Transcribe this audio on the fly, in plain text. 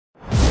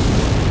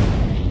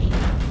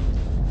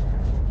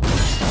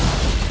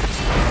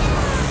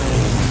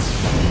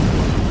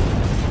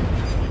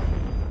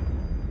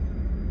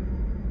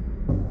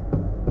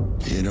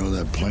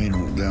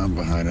down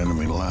behind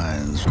enemy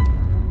lines.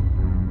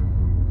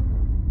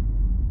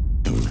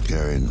 It was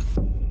carrying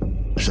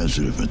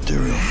sensitive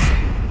material.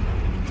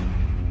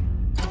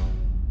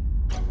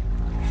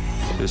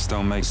 This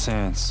don't make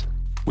sense.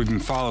 We've been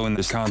following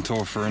this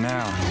contour for an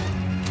hour.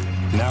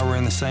 Now we're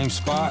in the same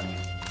spot.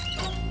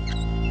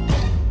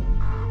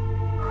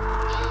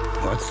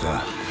 What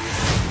the?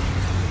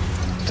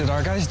 Did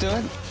our guys do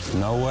it?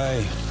 No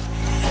way.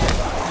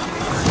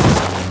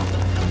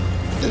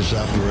 This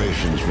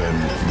operation's been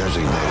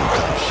designated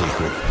top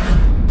secret.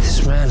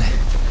 This man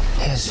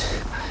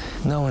has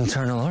no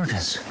internal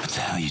organs. What the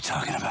hell are you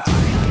talking about?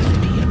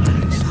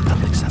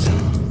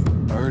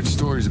 I heard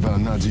stories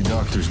about Nazi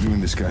doctors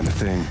doing this kind of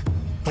thing.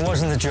 It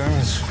wasn't the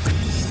Germans.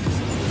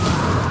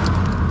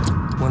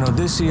 When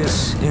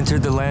Odysseus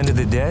entered the land of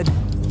the dead,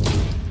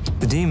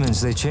 the demons,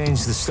 they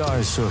changed the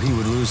stars so he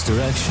would lose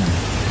direction.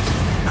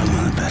 I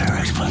want a better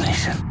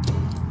explanation.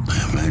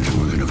 I imagine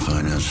we're gonna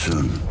find out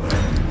soon.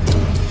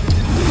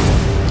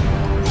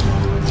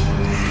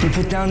 You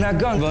put down that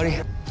gun, buddy.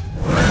 And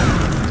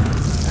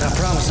I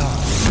promise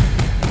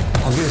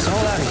I'll get us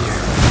all out of here.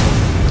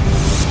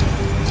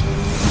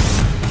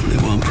 Only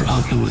one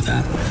problem with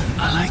that.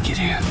 I like it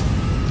here.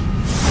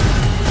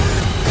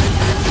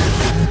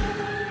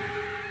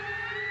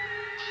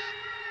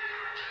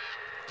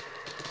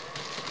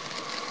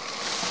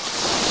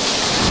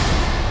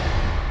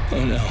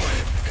 Oh no.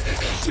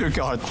 Dear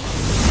God.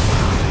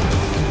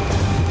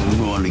 I'm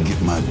going to get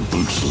my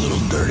boots a little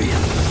dirty.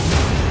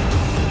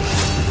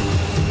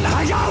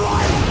 I got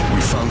one!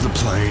 We found the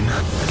plane.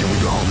 Can we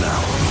go home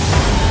now?